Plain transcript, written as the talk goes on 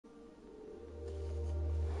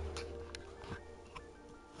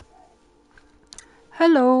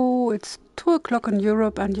Hello, it's 2 o'clock in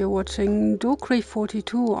Europe and you're watching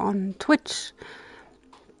Dokri42 on Twitch.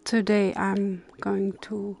 Today I'm going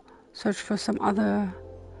to search for some other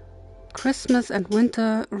Christmas and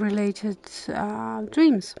winter related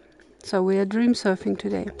dreams. So we are dream surfing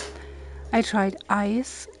today. I tried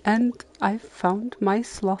ice and I found my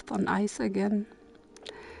sloth on ice again.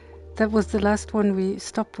 That was the last one we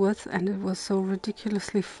stopped with and it was so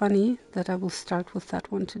ridiculously funny that I will start with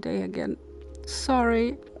that one today again.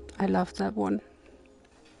 Sorry, I love that one.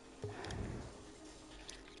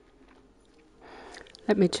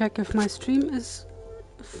 Let me check if my stream is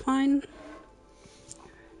fine.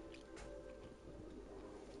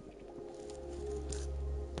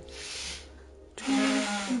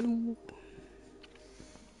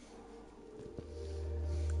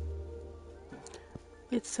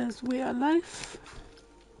 It says we are live.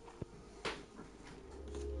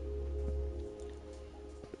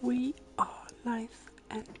 We are live.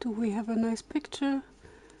 And do we have a nice picture?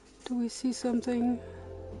 Do we see something?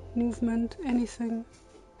 Movement? Anything?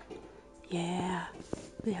 Yeah,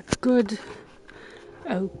 we are good.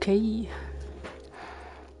 Okay.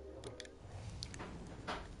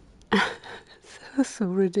 So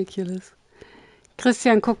ridiculous.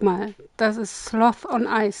 Christian, guck mal. Das ist Sloth on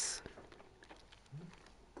Ice.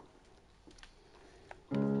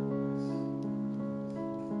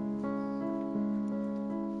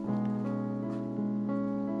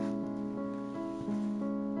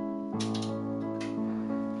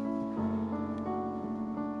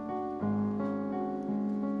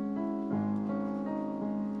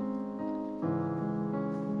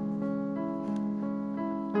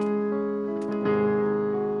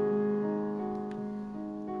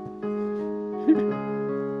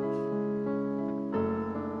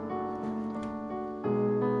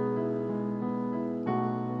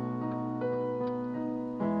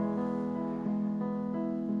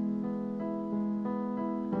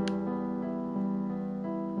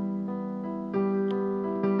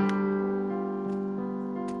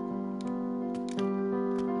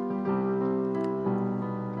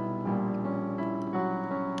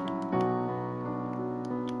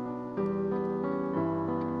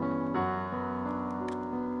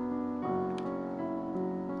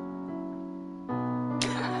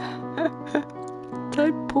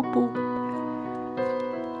 Dein Popo.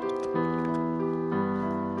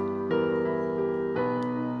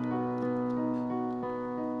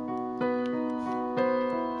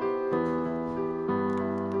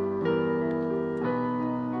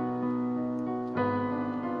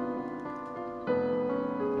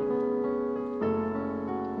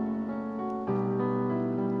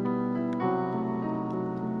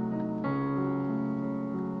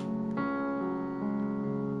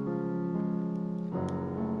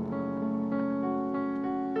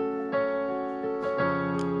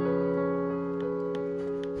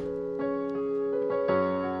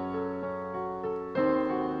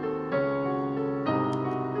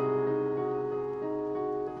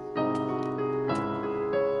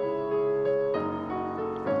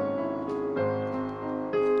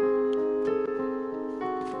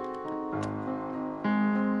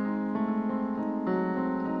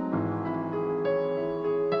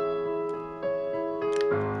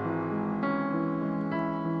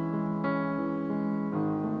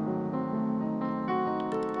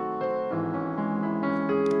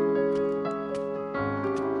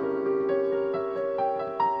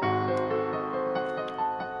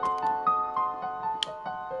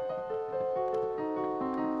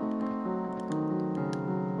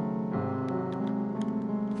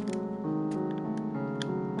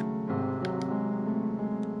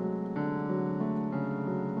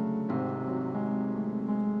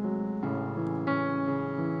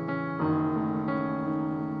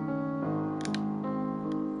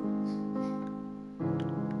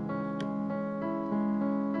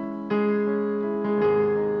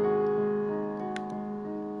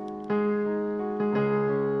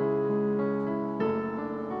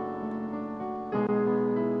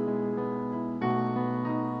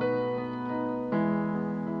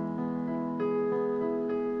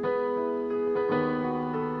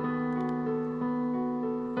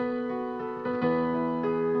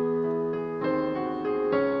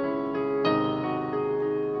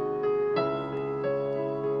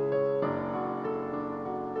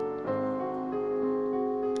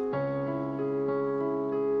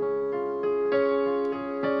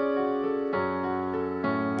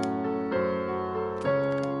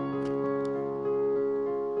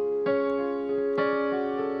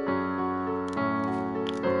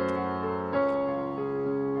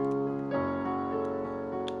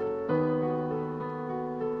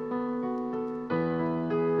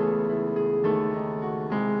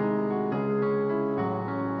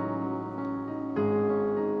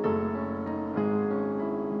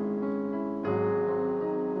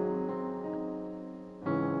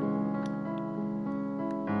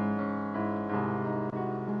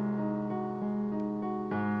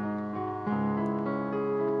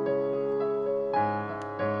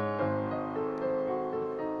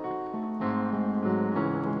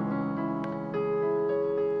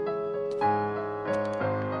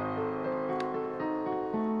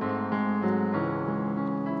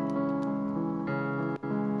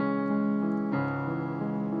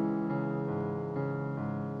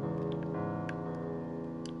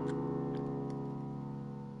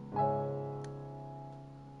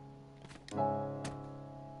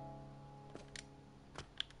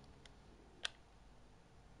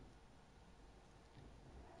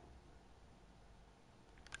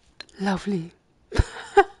 Lovely.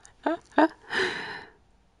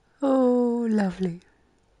 Oh, lovely.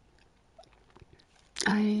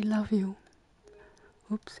 I love you.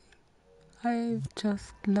 Oopsie. I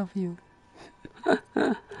just love you.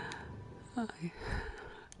 Okay.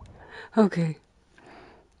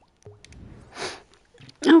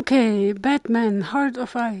 Okay, Batman Heart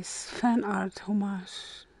of Ice fan art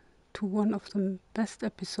homage to one of the best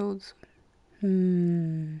episodes.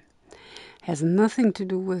 Has nothing to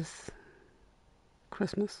do with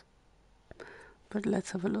Christmas. But let's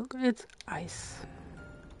have a look. It's ice.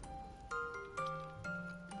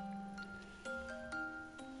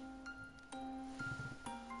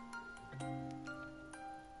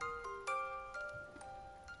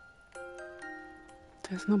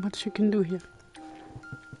 There's not much you can do here.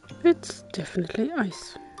 It's definitely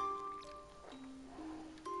ice.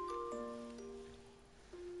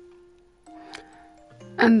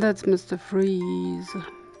 And that's Mr. Freeze.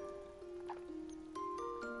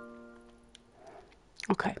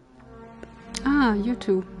 Okay. Ah, you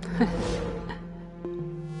too.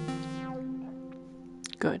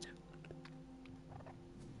 Good.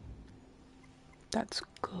 That's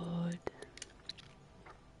good.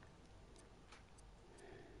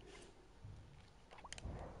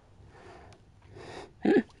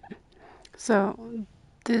 So,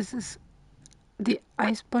 this is the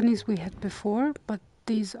ice bunnies we had before, but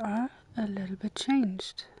these are a little bit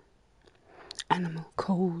changed. Animal,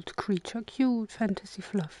 cold, creature, cute, fantasy,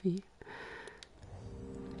 fluffy.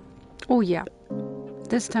 Oh yeah,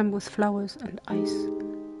 this time with flowers and ice.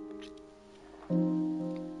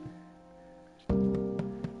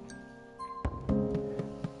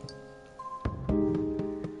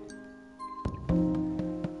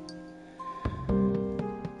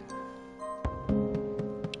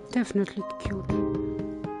 Definitely cute.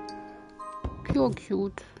 Pure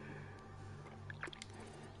cute.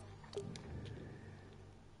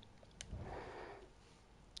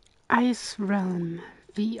 Ice Realm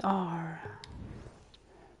VR.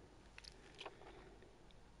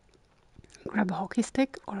 Grab a hockey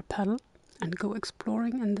stick or a paddle and go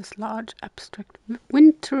exploring in this large, abstract,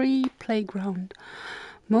 wintry playground.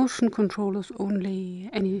 Motion controllers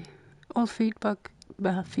only. All feedback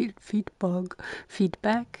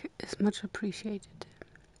is much appreciated.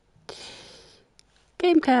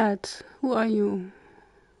 Game cat, who are you?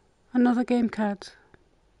 Another game cat.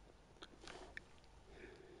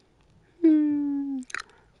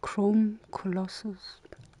 Chrome Colossus.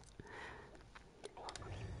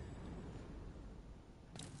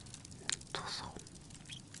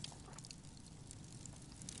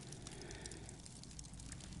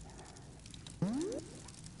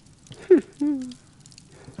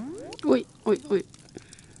 Oi, oi, oi.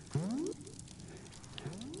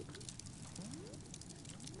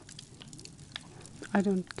 I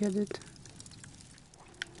don't get it.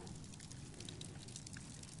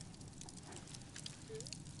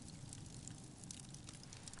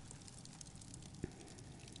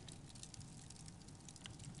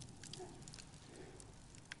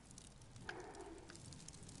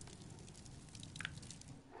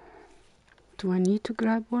 Do I need to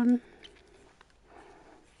grab one?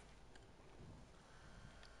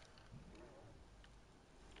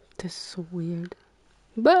 This is so weird.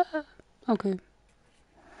 Bah! Okay.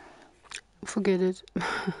 Forget it.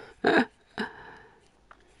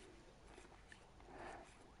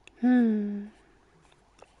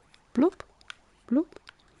 Bloop. Bloop.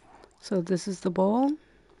 So this is the ball.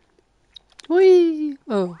 Whee!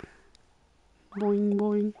 Oh. Boing,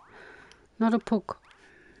 boing. Not a poke.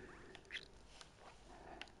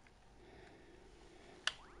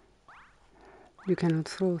 You cannot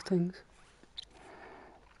throw things.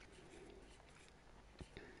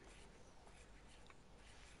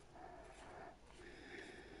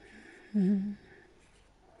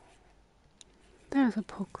 There's a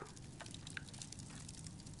poke.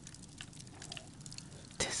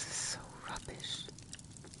 This is so rubbish.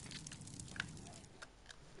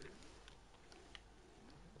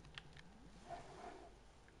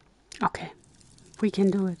 Okay, we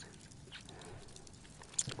can do it.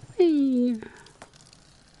 Whee!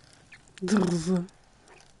 Drrr.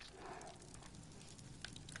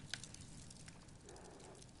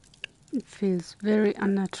 It feels very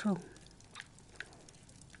unnatural.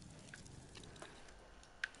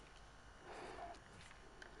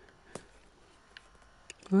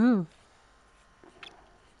 Ooh.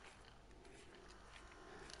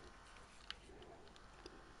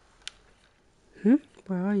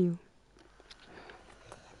 Where are you?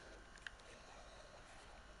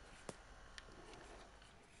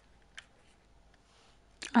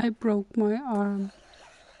 I broke my arm.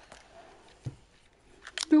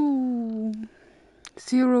 Ooh.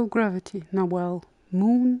 Zero gravity. No, well,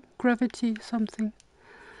 moon gravity, something.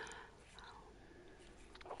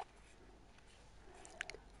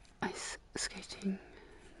 Ice skating.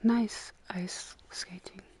 Nice ice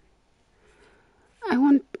skating. I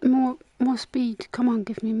want more speed. Come on,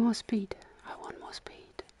 give me more speed. I want more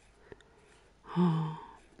speed. Oh.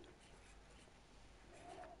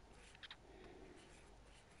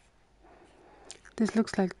 This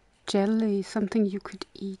looks like jelly, something you could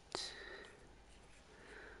eat.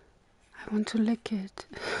 I want to lick it.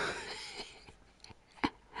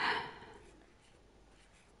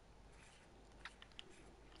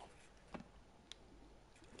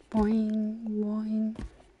 Boing, boing.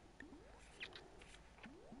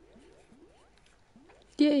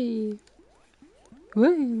 Yay!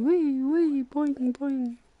 Way, boing,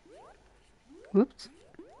 boing. Whoops.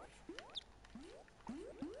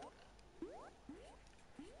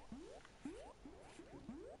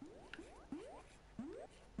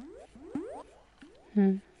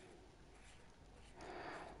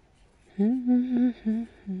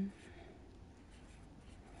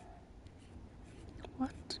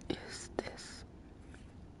 What is this?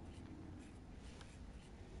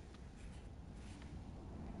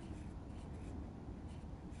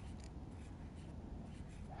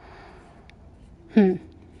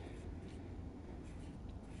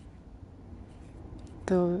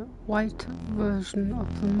 The white version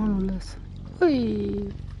of the monolith.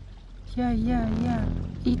 Oi! Yeah.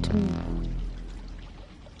 Eat me.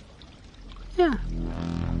 Yeah.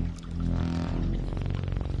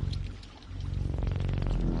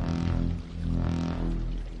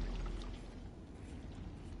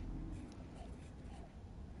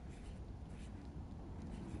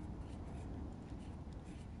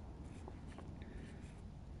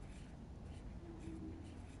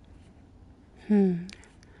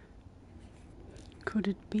 Could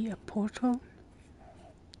it be a portal?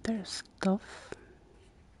 There's stuff.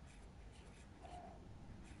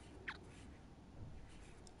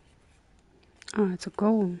 Ah, it's a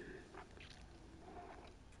goal.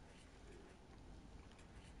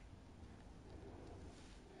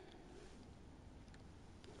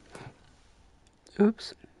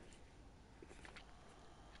 Oops.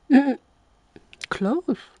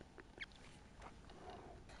 Close.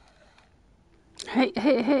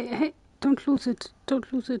 Hey. Don't lose it.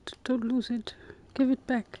 Don't lose it. Give it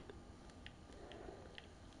back.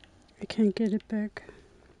 I can't get it back.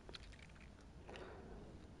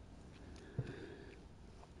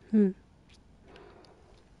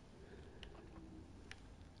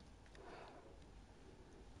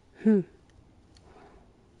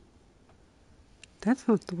 That's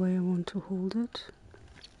not the way I want to hold it.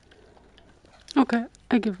 Okay,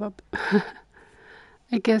 I give up.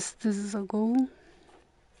 I guess this is a goal.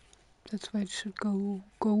 That's why it should go.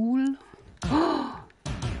 Goal. Oh,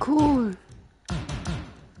 cool.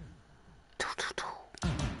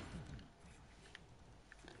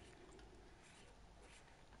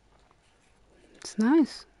 It's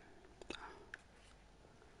nice.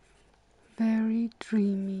 Very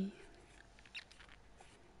dreamy.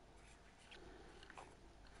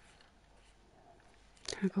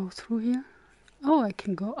 Can I go through here? Oh, I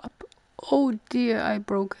can go up. Oh dear, I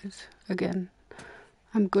broke it again.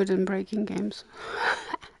 I'm good in breaking games.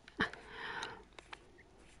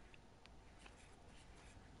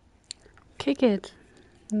 Kick it.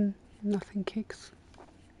 Nothing kicks.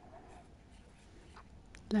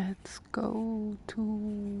 Let's go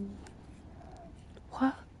to...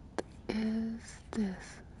 What is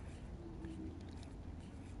this?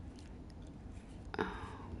 Oh.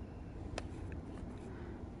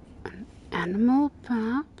 An animal,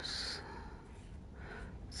 perhaps?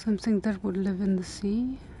 Something that would live in the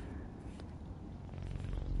sea?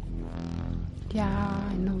 Yeah,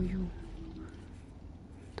 I know you.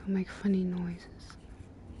 Don't make funny noises.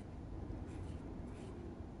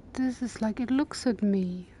 This is like, it looks at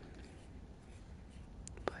me.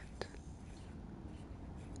 But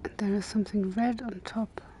there is something red on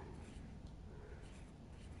top.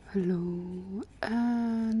 Hello.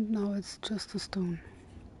 And now it's just a stone.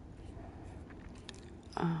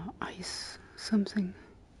 Ice. Something.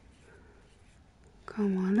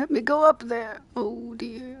 Come on, let me go up there. Oh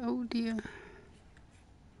dear.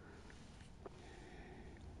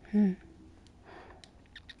 I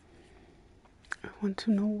want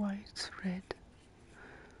to know why it's red.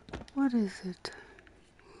 What is it?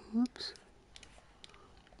 Oops.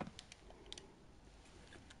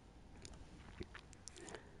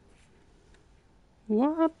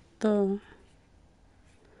 What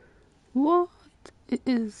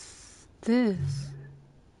is this?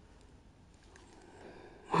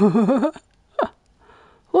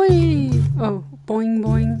 Whee! Oh, boing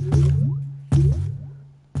boing.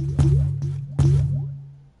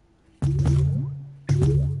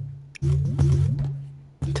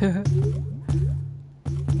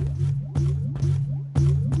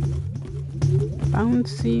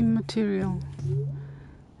 Bouncy material.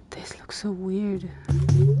 This looks so weird.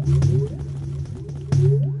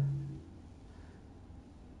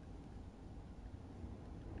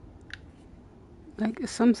 Like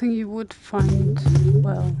something you would find,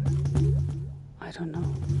 well, I don't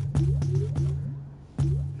know.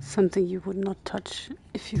 Something you would not touch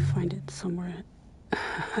if you find it somewhere.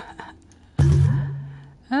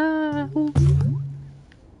 Ooh.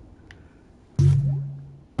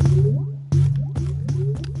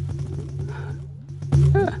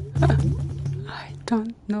 I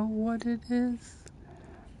don't know what it is.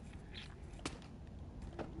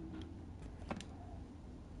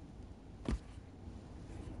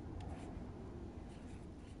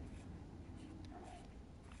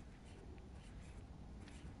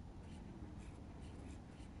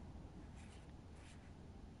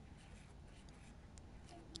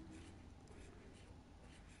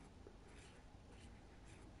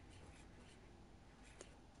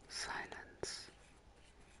 Silence.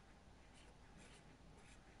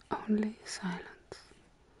 Only silence.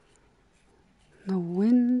 No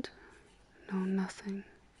wind, no nothing.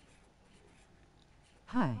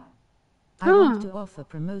 Hi. I want to offer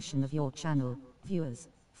promotion of your channel, viewers,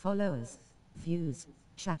 followers, views,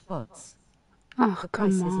 chatbots. Oh, the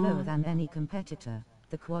come price on. is lower than any competitor.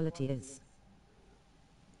 The quality is.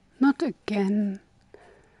 Not again.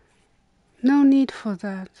 No need for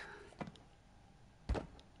that.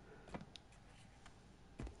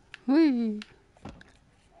 Whee.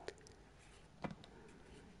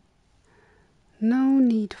 No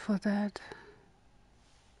need for that.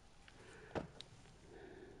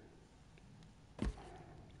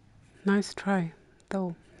 Nice try,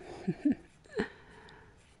 though.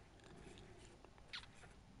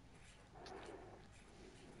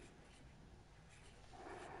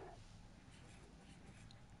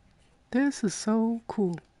 This is so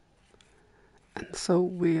cool and so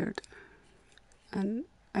weird, and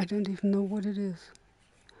I don't even know what it is.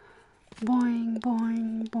 Boing,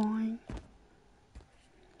 boing, boing.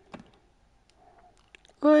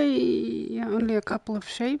 Oi! Yeah, only a couple of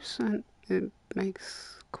shapes, and it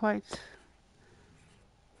makes quite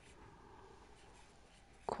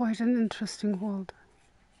an interesting world.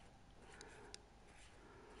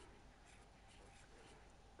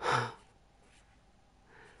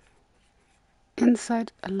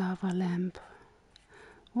 Inside a lava lamp.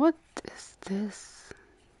 What is this?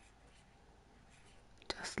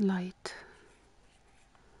 Just light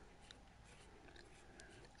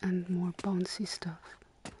and more bouncy stuff.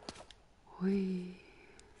 Whee.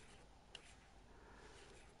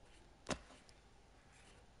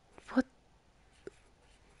 What?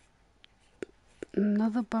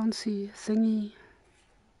 Another bouncy thingy.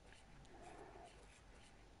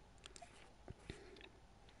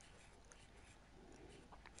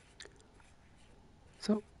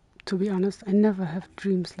 So, to be honest, I never have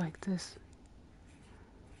dreams like this.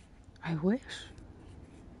 I wish.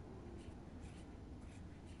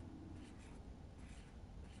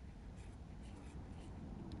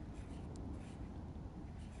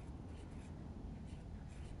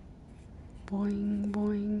 Boing,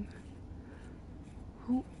 boing.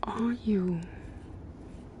 Who are you?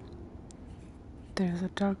 There's a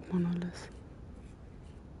dark monolith.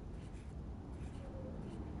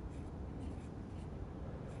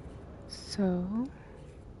 So,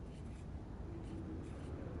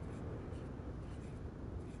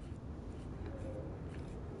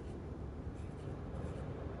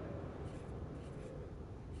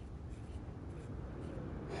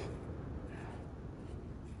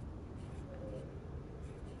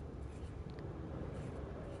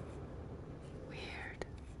 weird.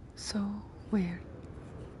 So weird.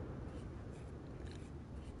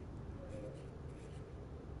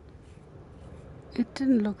 It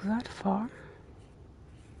didn't look that far.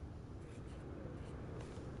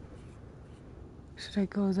 Should I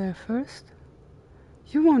go there first?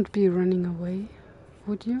 You won't be running away,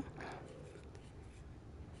 would you?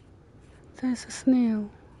 There's a snail.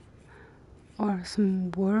 Or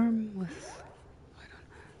some worm with...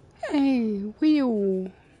 Hey,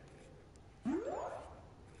 wheel!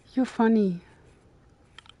 You're funny.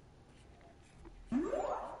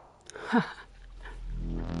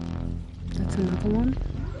 That's another one.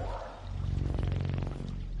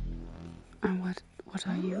 And what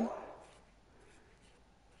are you?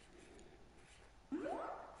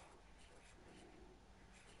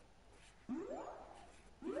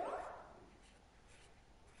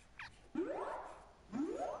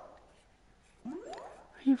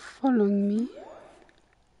 following me?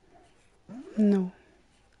 No.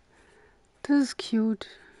 This is cute.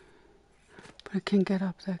 But I can't get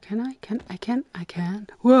up there, can I? I can.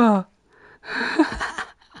 Whoa!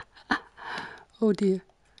 Oh dear.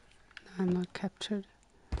 I'm not captured.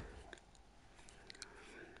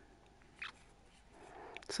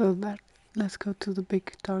 So let's go to the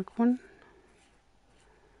big dark one.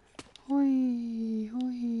 Oi,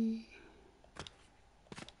 oi.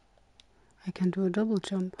 I can do a double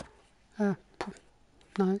jump.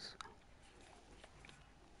 Nice.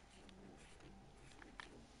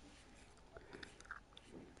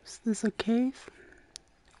 Is this a cave?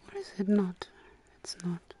 Or is it not? It's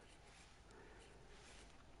not.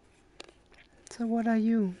 So what are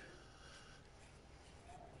you?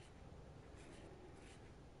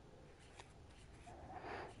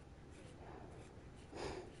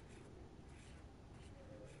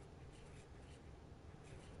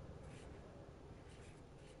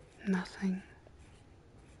 Nothing.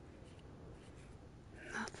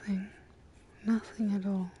 Nothing. Nothing at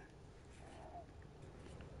all.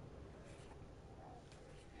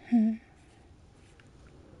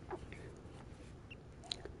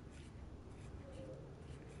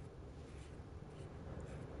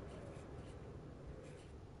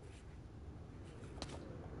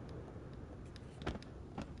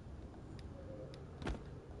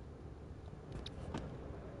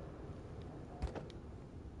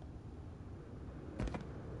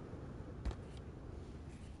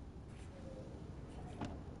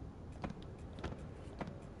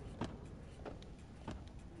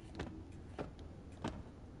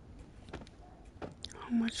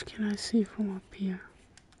 How much can I see from up here?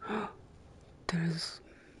 There's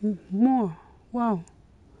more. Wow.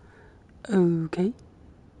 Okay.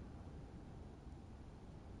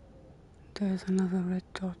 There's another red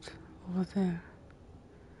dot over there.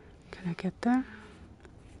 Can I get there?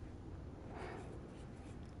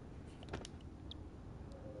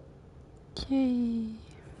 Yay.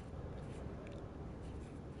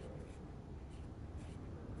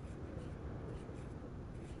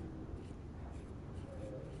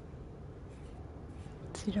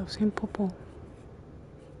 Sieht aus wie ein Popo.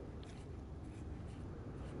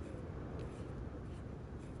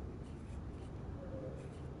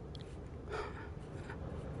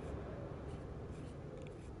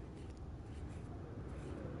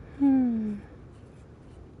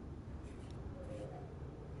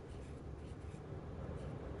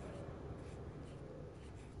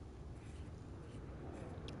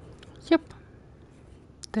 Yep.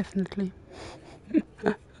 Definitely.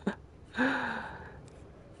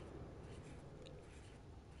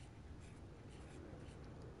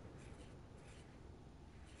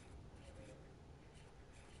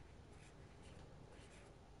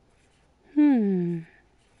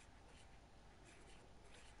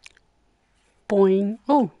 Boing.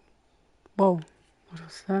 Oh. Whoa. What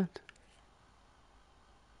was that?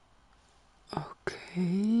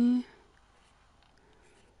 Okay.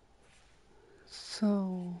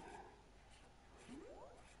 So.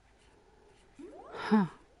 Huh.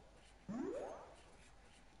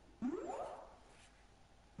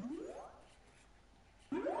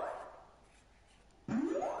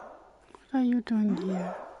 What are you doing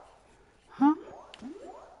here? Huh?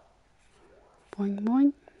 Boing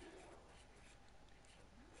boing.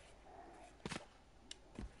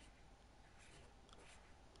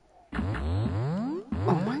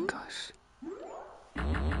 Oh my gosh.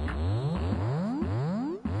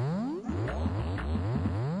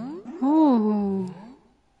 Oh.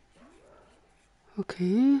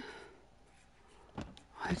 Okay.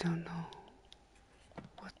 I don't know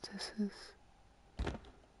what this is.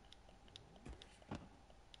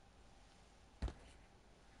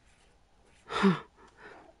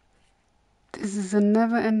 This is a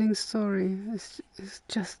never-ending story. It's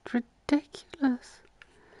just ridiculous.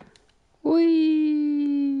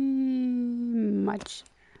 Much.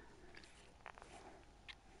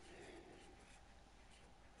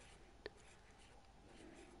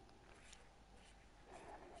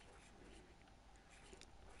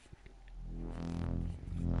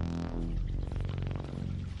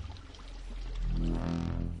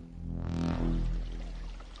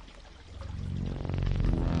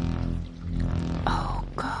 Oh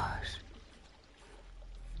gosh.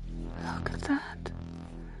 Look at that.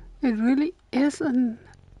 It really is an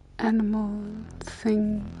animal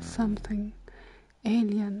thing, something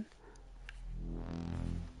alien.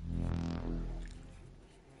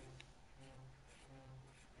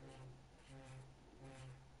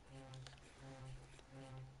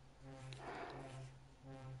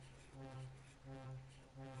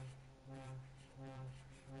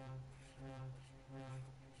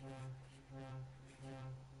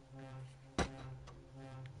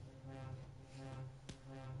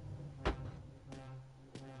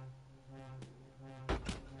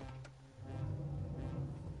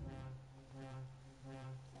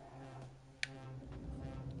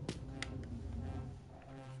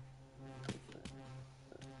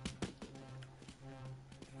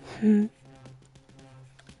 Hmm.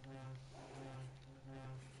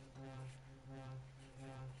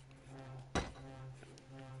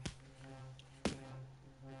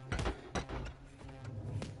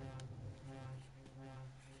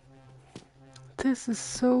 This is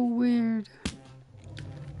so weird.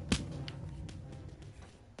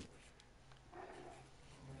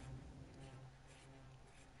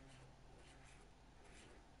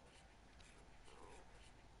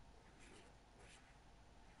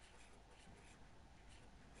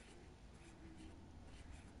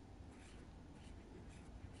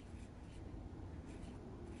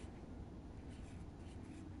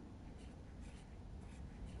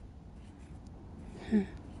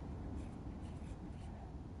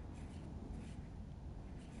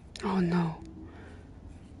 Oh no.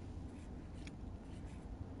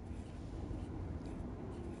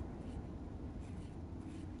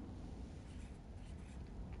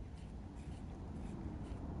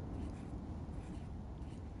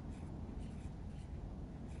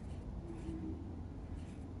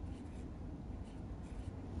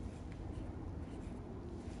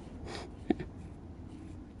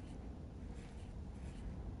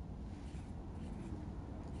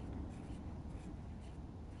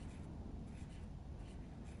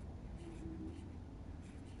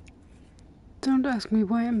 Don't ask me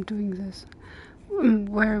why I'm doing this,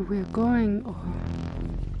 where we're going, or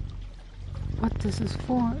what this is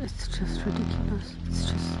for. It's just ridiculous.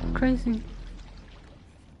 It's just crazy.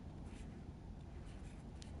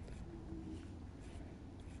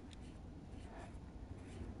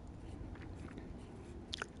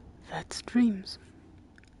 That's dreams.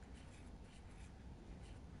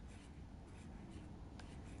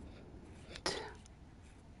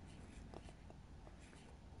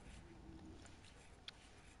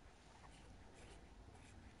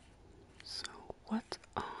 So, what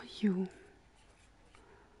are you?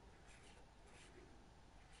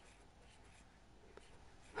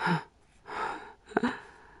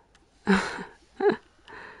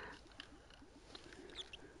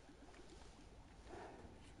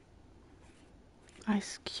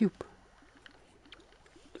 Ice cube.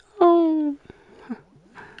 Oh,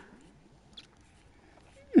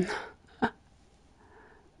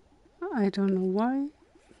 I don't know why,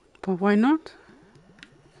 but why not?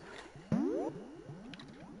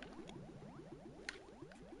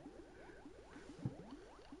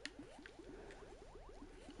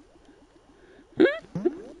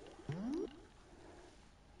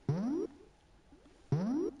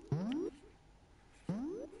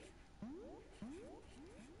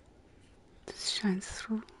 This shines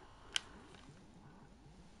through.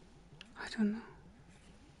 I don't know.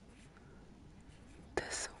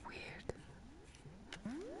 That's so weird.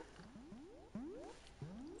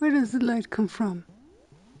 Where does the light come from?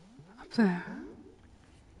 Up there.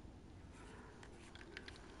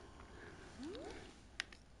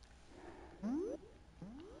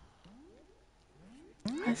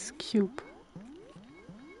 Ice cube.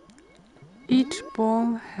 Each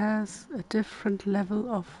ball has a different level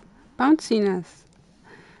of bounciness.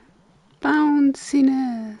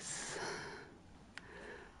 Bounciness.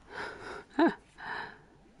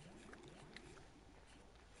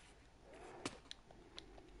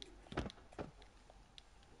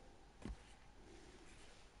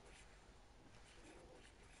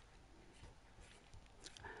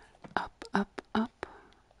 Up, up, up,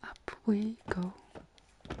 up we go.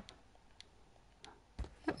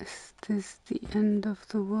 Is this the end of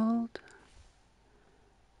the world?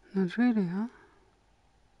 Not really, huh?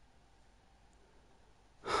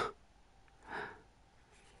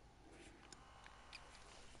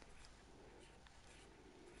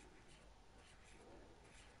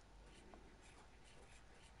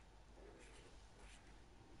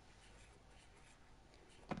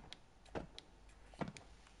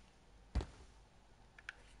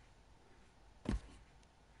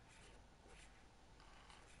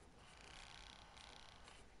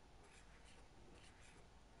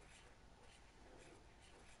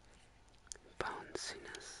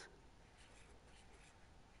 Bounciness.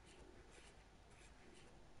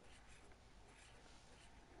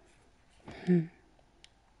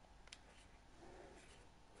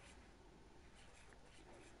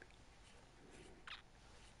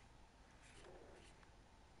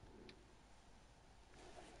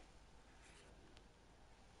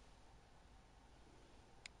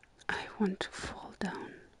 I want to fall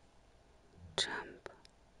down. Jump.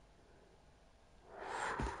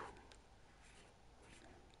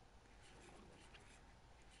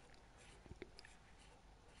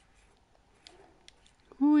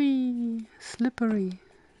 Whee! Slippery.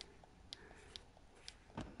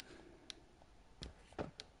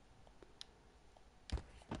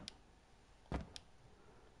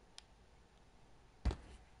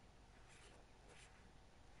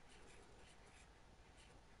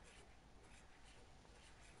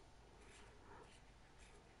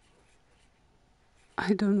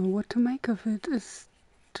 I don't know what to make of it. It's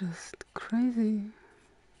just crazy.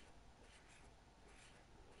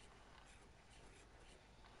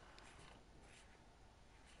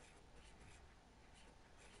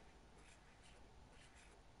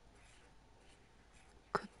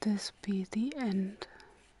 Could this be the end?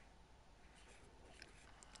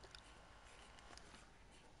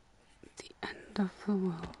 The end of the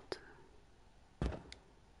world.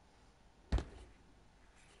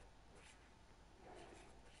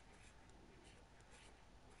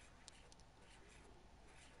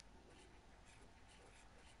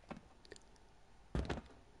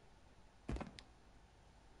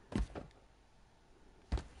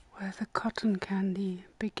 Where the cotton candy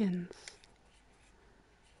begins.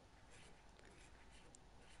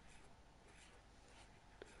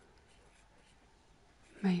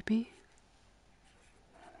 Maybe.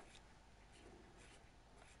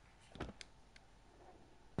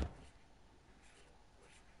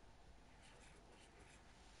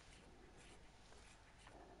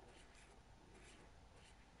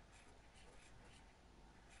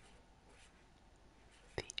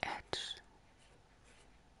 The edge.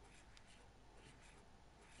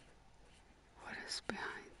 What is behind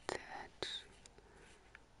the edge?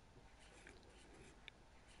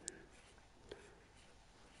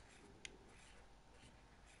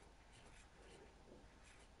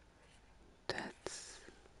 That's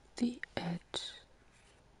the edge.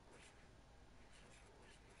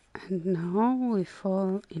 And now we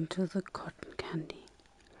fall into the cotton candy.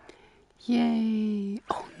 Yay!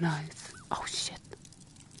 Oh, nice. Oh, shit.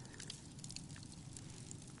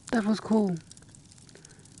 That was cool.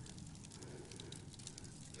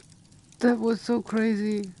 That was so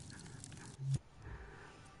crazy.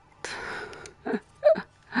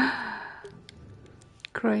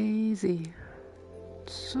 Crazy.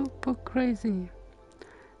 Super crazy.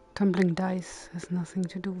 Tumbling dice has nothing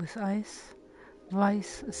to do with ice.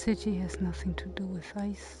 Vice City has nothing to do with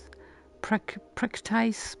ice.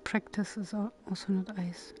 Practice is also not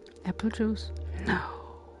ice. Apple juice? No.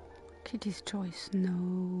 Kitty's choice?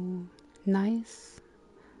 No. Nice?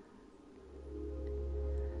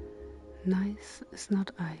 Nice is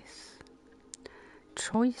not ice.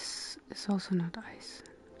 Choice is also not ice.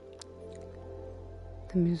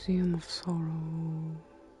 The Museum of Sorrow.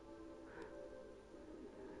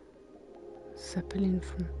 Zeppelin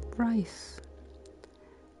from rice.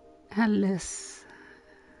 Alice.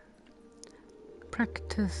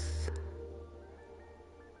 Practice.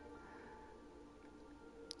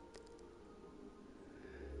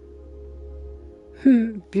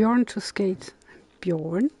 Bjorn to skate.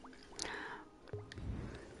 Bjorn.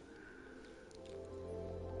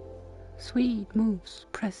 Sweet moves.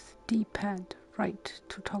 Press D-pad right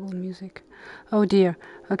to toggle music. Oh dear.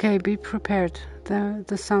 Okay, be prepared.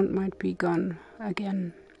 The sound might be gone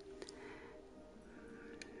again.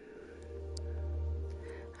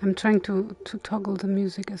 I'm trying to toggle the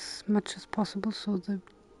music as much as possible so that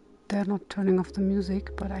they're not turning off the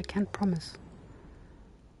music, but I can't promise.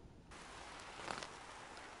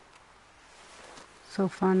 So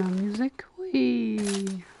far no music.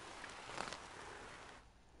 Whee!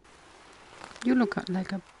 You look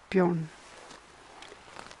like a Bjorn.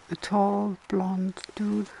 A tall, blonde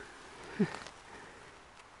dude.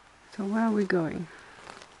 So where are we going?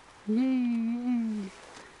 Yay!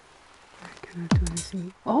 I cannot do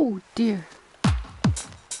anything. Oh dear!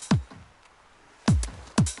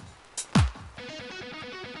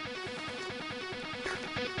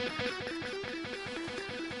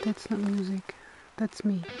 That's not music. That's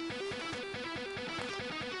me.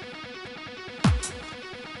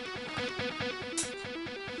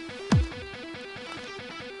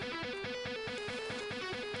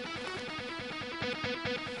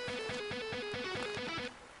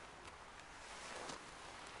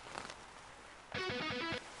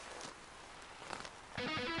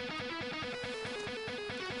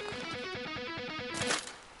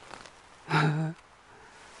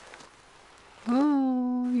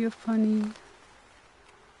 Oh, you're funny.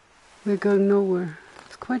 We're going nowhere.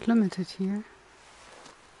 It's quite limited here.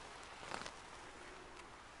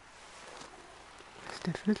 It's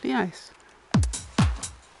definitely ice.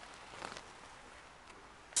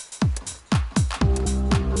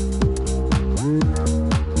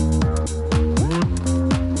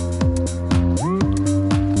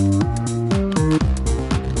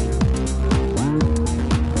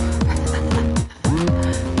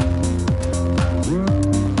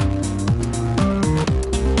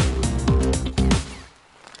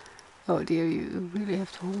 Oh dear, you really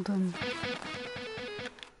have to hold them.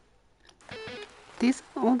 These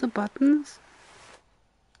are all the buttons?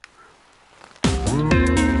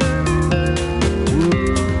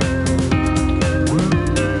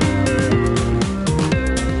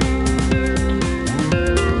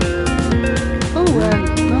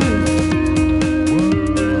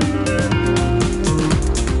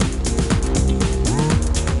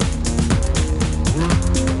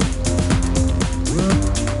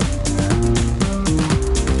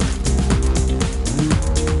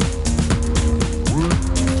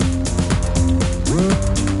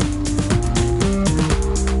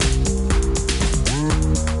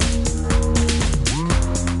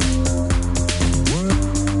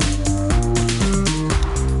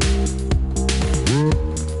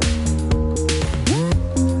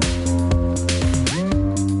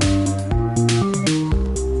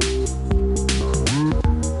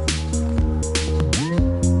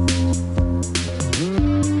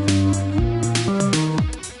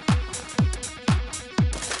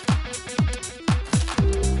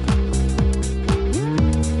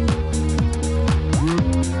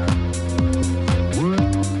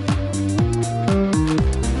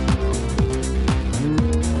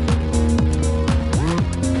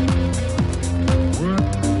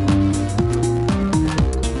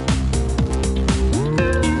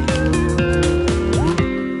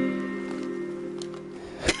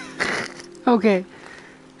 Okay.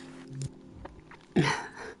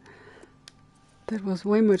 That was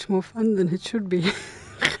way much more fun than it should be.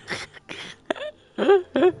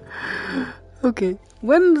 Okay.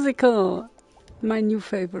 Whimsical. My new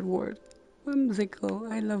favorite word. Whimsical.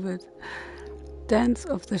 I love it. Dance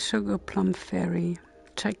of the Sugar Plum Fairy.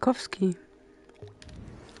 Tchaikovsky.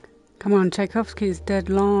 Come on, Tchaikovsky is dead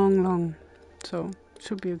long. So, it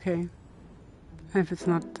should be okay. If it's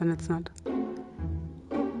not, then it's not.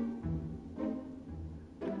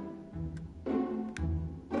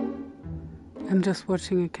 I'm just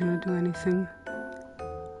watching, I cannot do anything.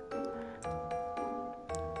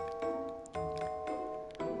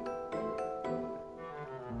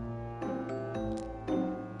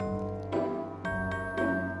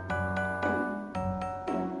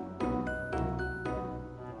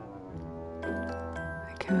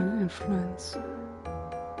 I cannot influence.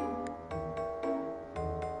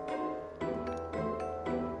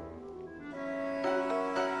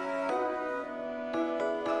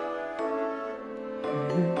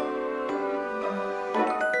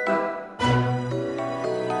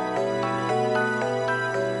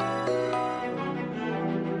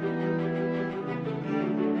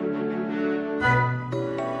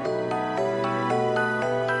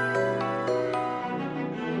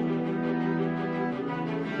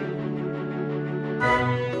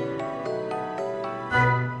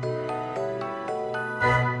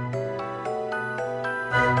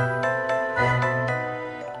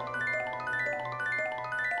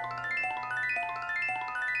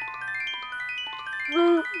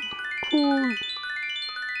 Oh, cool.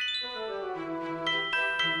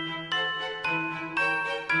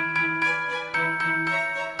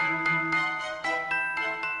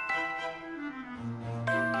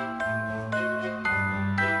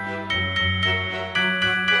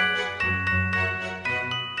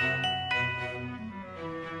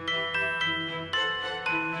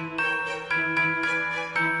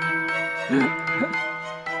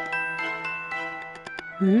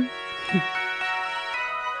 Hmm?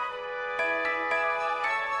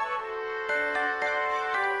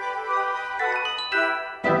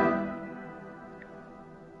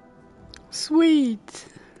 Sweet.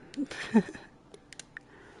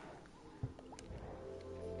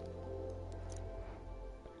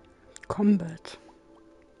 Combat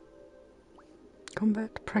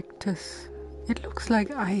practice. It looks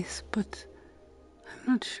like ice, but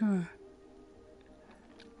I'm not sure.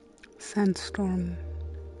 Sandstorm.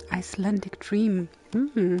 Icelandic dream.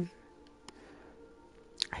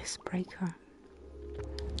 Icebreaker.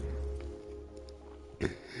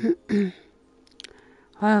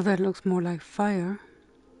 Well, that looks more like fire.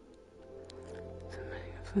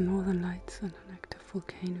 Somebody of the northern lights and an active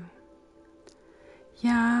volcano.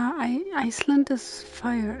 Yeah, Iceland is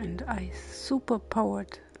fire and ice. Super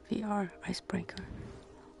powered VR icebreaker.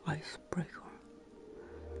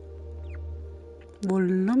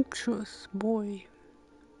 Voluptuous boy.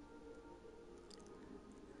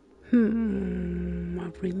 A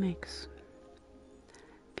remix.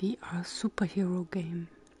 VR superhero game.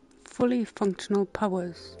 Fully functional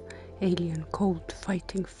powers. Alien, cold,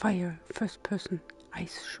 fighting, fire, first person,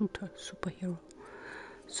 ice shooter, superhero.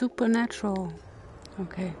 Supernatural.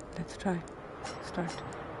 Okay, let's try. Start.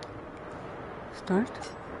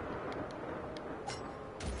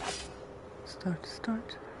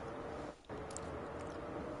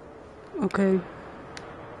 Okay.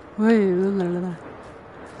 Wait.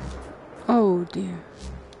 Oh dear.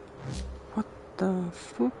 What the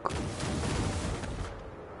fuck?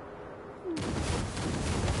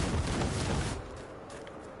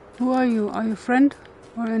 Who are you? Are you friend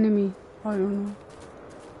or enemy? I don't know.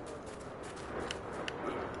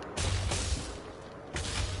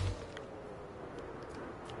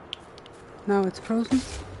 Now it's frozen.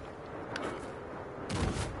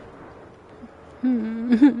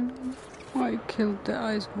 I killed the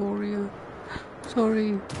ice warrior.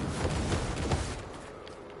 Sorry.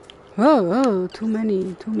 Oh, too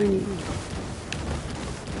many.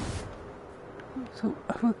 So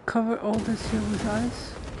I will cover all this here with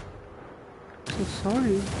ice. So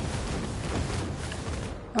sorry.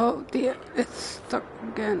 Oh dear, it's stuck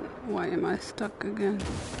again. Why am I stuck again?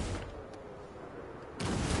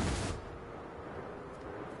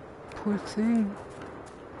 Poor thing.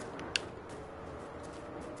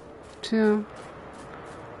 Yeah,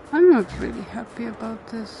 I'm not really happy about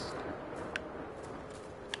this.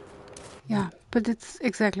 Yeah, but it's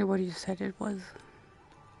exactly what you said it was.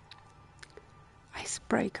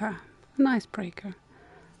 Icebreaker. An icebreaker.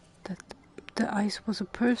 That the ice was a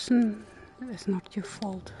person is not your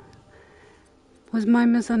fault. It was my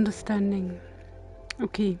misunderstanding.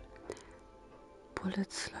 Okay.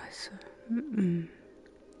 Bullet slicer.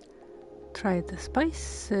 Try the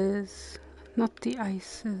spices, not the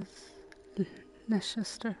ices.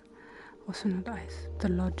 Leicester. Also not ice. The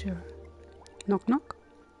lodger. Knock knock.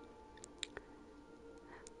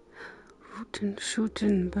 Rootin',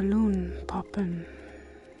 shootin', balloon poppin'.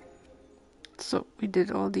 So we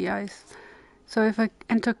did all the ice. So if I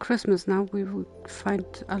enter Christmas now, we would find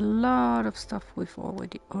a lot of stuff we've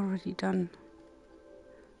already done.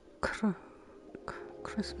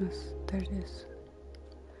 Christmas, there it is.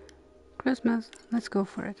 Christmas, let's go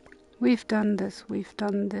for it. We've done this, we've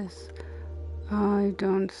done this. I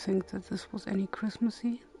don't think that this was any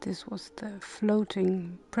Christmassy. This was the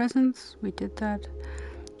floating presents. We did that.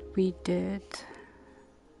 We did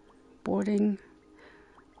boarding.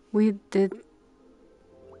 We did,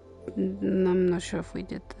 I'm not sure if we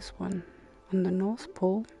did this one on the North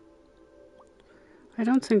Pole. I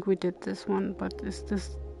don't think we did this one, but is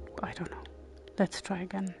this, I don't know. Let's try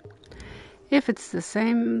again. If it's the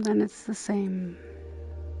same, then it's the same.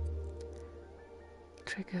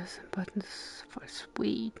 Triggers and buttons for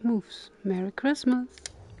sweet moves. Merry Christmas.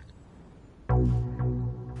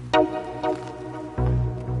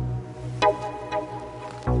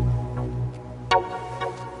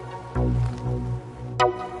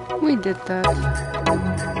 We did that.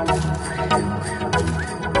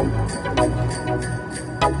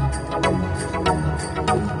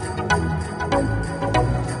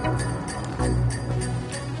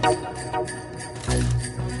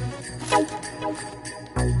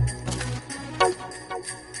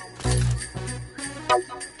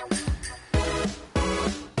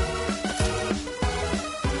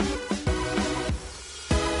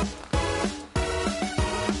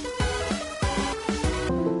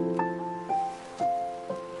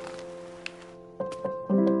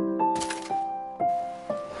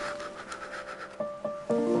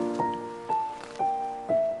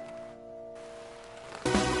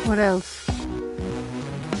 What else?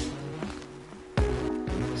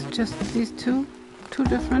 It's just these two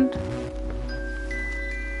different.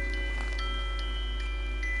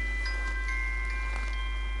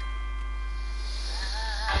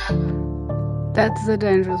 That's the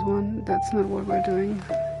dangerous one. That's not what we're doing.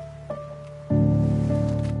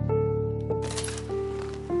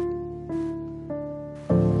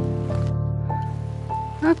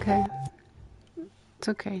 Okay. It's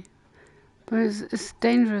okay. But it's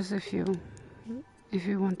dangerous if you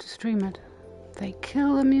want to stream it. They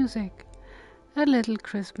kill the music. A little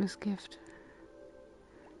Christmas gift.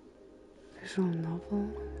 Visual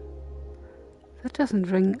novel. That doesn't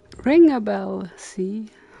ring a bell, see?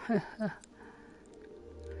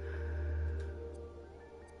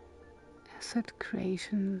 Asset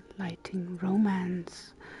creation, lighting,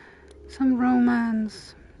 romance. Some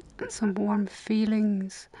romance and some warm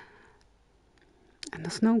feelings. And a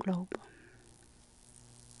snow globe.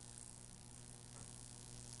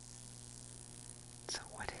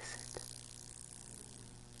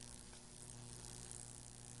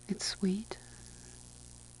 It's sweet,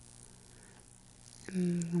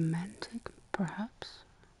 romantic, perhaps.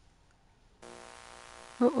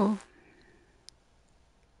 Uh-oh.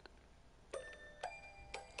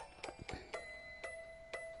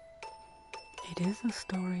 It is a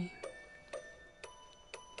story.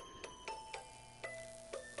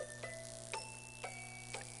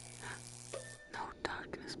 No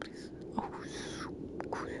darkness, please. Oh,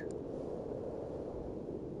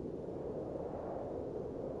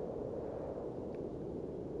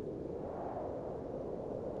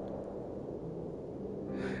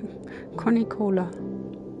 Connie Cola.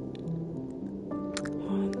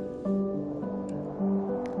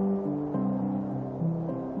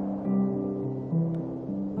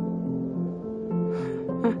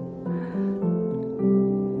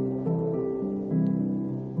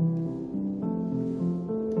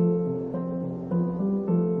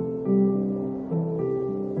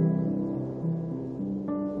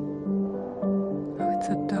 Oh, it's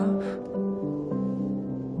a dove.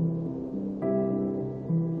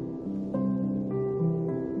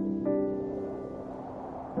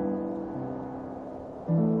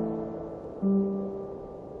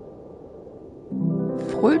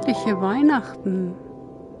 Fröhliche Weihnachten.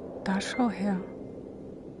 Da schau her.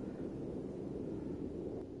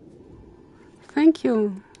 Thank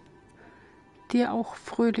you. Dir auch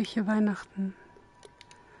fröhliche Weihnachten.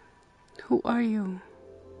 Who are you?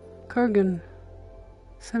 Kurgan.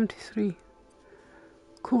 73.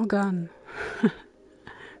 Kurgan.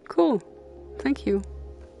 Cool. Thank you.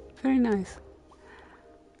 Very nice.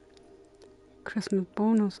 Christmas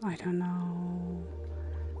bonus. I don't know.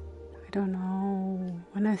 don't know.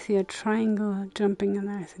 When I see a triangle jumping in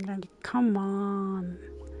there, I think like, come on.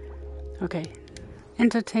 Okay,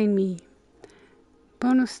 entertain me.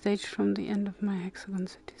 Bonus stage from the end of my Hexagon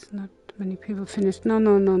cities. Not many people finished. No.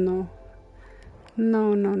 No.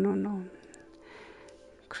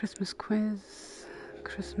 Christmas quiz.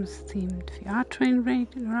 Christmas themed VR train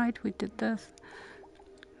ride. We did this.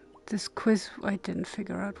 This quiz, I didn't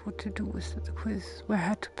figure out what to do with the quiz. Where I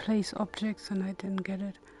had to place objects and I didn't get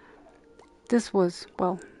it. This was,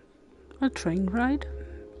 well, a train ride.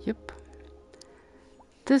 Yep.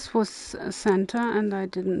 This was Santa and I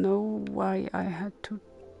didn't know why I had to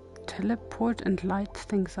teleport and light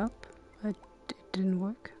things up. It didn't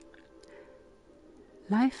work.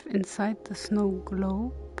 Life inside the snow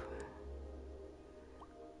globe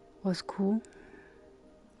was cool,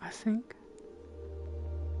 I think.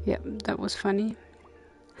 Yeah, that was funny.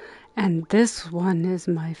 And this one is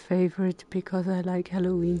my favorite because I like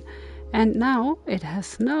Halloween. And now it has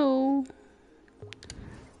snow,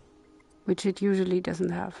 which it usually doesn't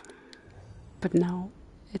have. But now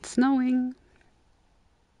it's snowing.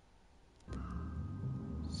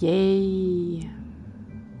 Yay!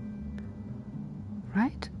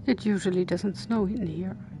 Right? It usually doesn't snow in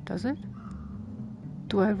here, does it?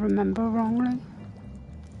 Do I remember wrongly?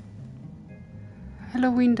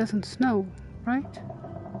 Halloween doesn't snow, right?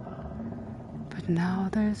 But now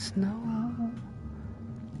there's snow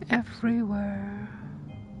everywhere.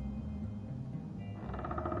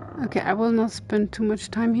 Okay, I will not spend too much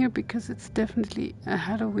time here because it's definitely a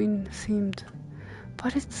Halloween themed.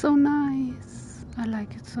 But it's so nice. I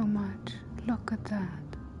like it so much. Look at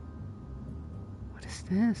that. What is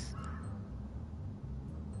this?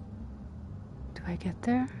 Do I get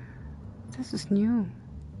there? This is new.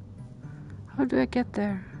 How do I get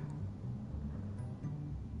there?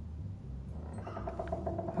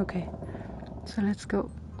 Okay, so let's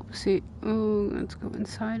go see. Oh, let's go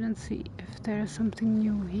inside and see if there is something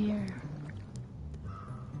new here.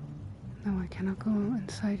 No, I cannot go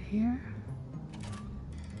inside here.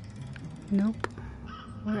 Nope.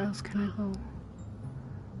 Where else can I go?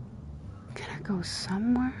 Can I go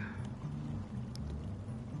somewhere?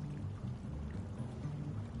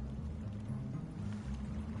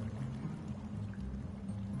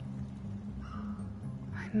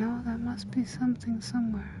 I know there must be something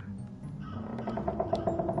somewhere.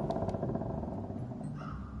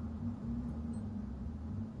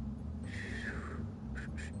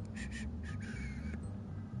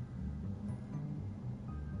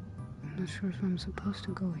 I'm not sure if I'm supposed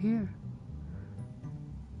to go here.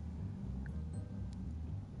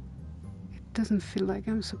 It doesn't feel like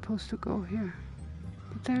I'm supposed to go here.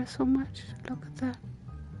 But there's so much. Look at that.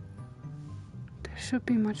 There should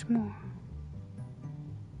be much more.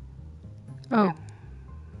 Oh.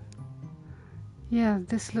 Yeah,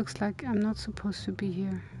 this looks like I'm not supposed to be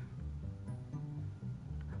here.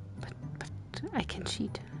 But I can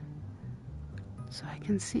cheat. So I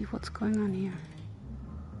can see what's going on here.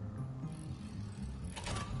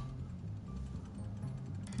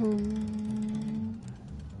 Oh.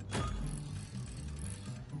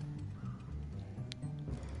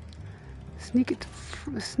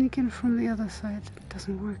 Sneak in from the other side. It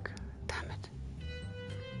doesn't work. Damn it.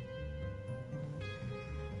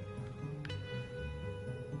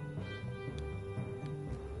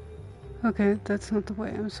 Okay, that's not the way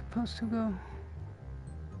I'm supposed to go.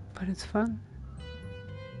 But it's fun.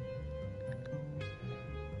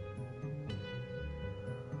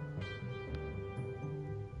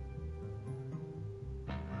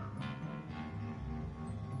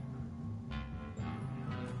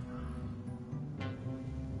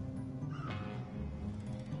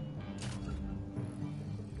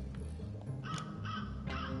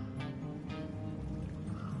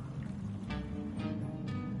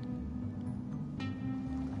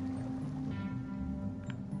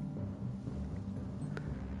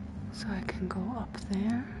 So I can go up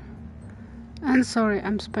there. And sorry,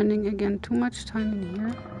 I'm spending again too much time in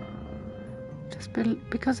here. Just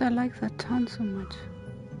because I like that town so much.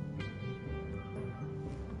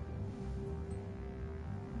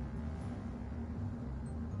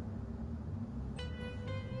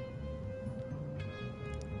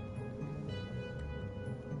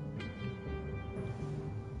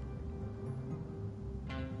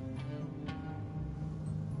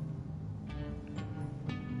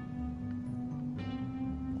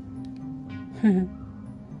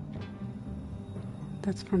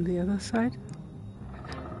 That's from the other side.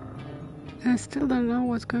 I still don't know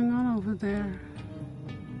what's going on over there.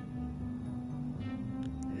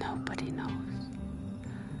 Nobody knows.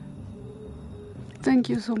 Thank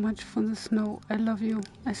you so much for the snow. I love you.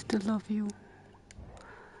 I still love you.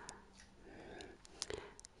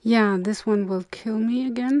 Yeah, this one will kill me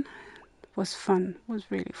again. Was fun, was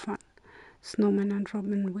really fun. Snowman and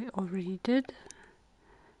Robin we already did.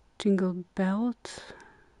 Jingle Belt,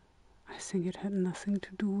 I think it had nothing to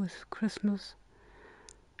do with Christmas.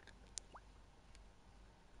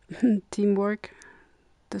 Teamwork,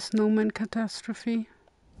 the Snowman Catastrophe.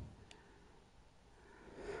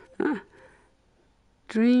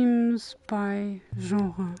 Dreams by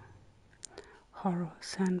genre. Horror,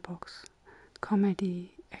 sandbox,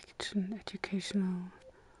 comedy, action, educational.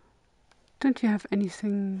 Don't you have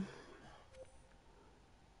anything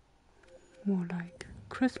more like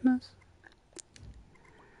Christmas?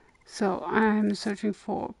 So I'm searching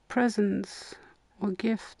for presents or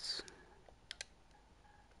gifts.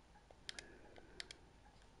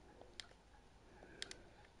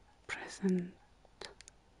 Present.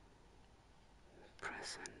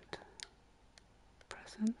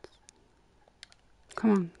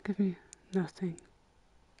 Come on, give me nothing.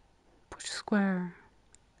 Push square.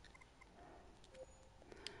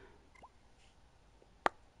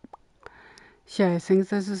 Yeah, I think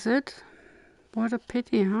this is it. What a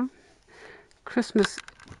pity, huh? Christmas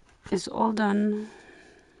is all done.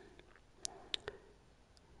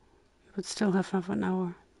 You would still have half an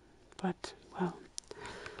hour, but well.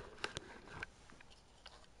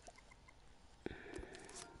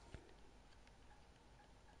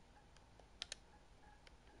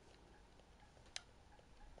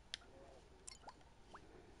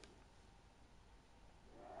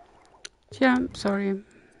 Yeah, sorry.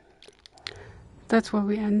 That's where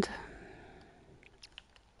we end.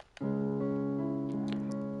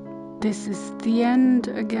 This is the end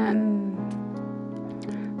again.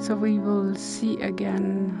 So we will see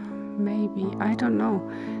again, maybe. I don't know.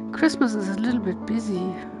 Christmas is a little bit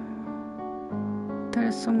busy. There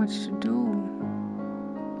is so much to do.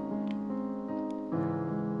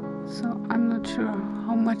 So I'm not sure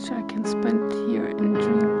how much I can spend here in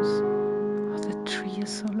dreams. Oh, the tree is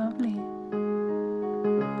so lovely.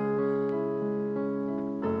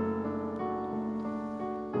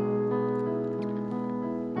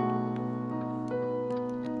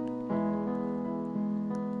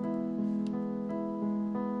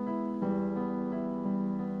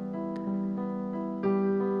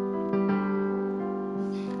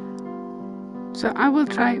 So I will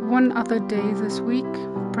try one other day this week,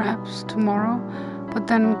 perhaps tomorrow, but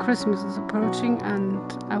then Christmas is approaching and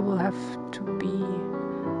I will have to be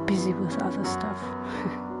busy with other stuff.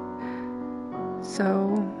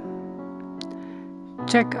 So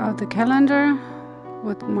check out the calendar,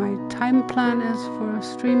 what my time plan is for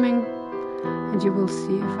streaming, and you will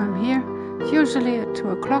see if I'm here, usually at 2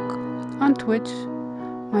 o'clock on Twitch.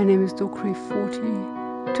 My name is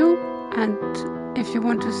Dokri42, and if you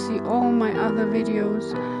want to see all my other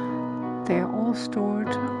videos, they are all stored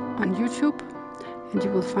on YouTube, and you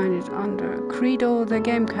will find it under Credo the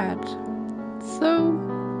Game Cat. So,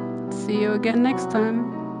 see you again next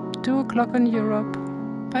time, 2 o'clock in Europe.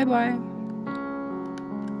 Bye bye.